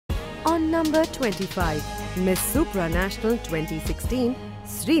On number 25, Miss Supranational 2016,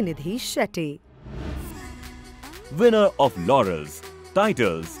 Srinidhi Shetty. Winner of laurels,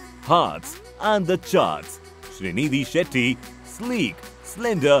 titles, hearts and the charts, Srinidhi Shetty, sleek,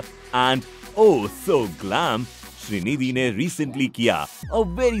 slender and oh so glam, Srinidhi ने recently किया a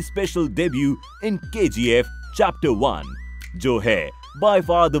very special debut in KGF Chapter 1, जो है by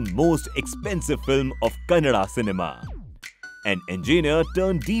far the most expensive film of Kannada cinema. An engineer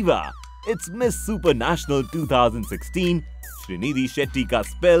turned diva, it's Miss Supranational 2016, Srinidhi Shetty ka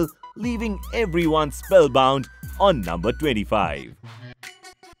spell leaving everyone spellbound on number 25.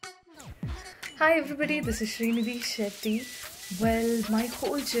 Hi everybody, this is Srinidhi Shetty. Well, my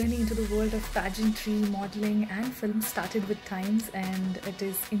whole journey into the world of pageantry, modeling and film started with Times, and it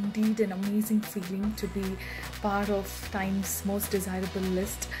is indeed an amazing feeling to be part of Times' most desirable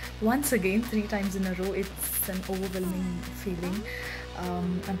list. Once again, 3 times in a row, it's an overwhelming feeling.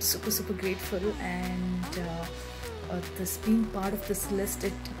 I'm super grateful, and this being part of this list,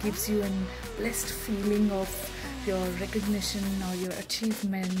 it gives you a blessed feeling of your recognition or your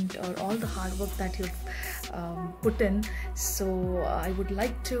achievement or all the hard work that you've put in. So I would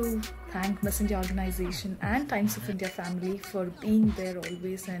like to thank Miss India organization and Times of India family for being there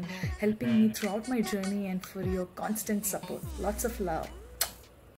always and helping me throughout my journey, and for your constant support. Lots of love.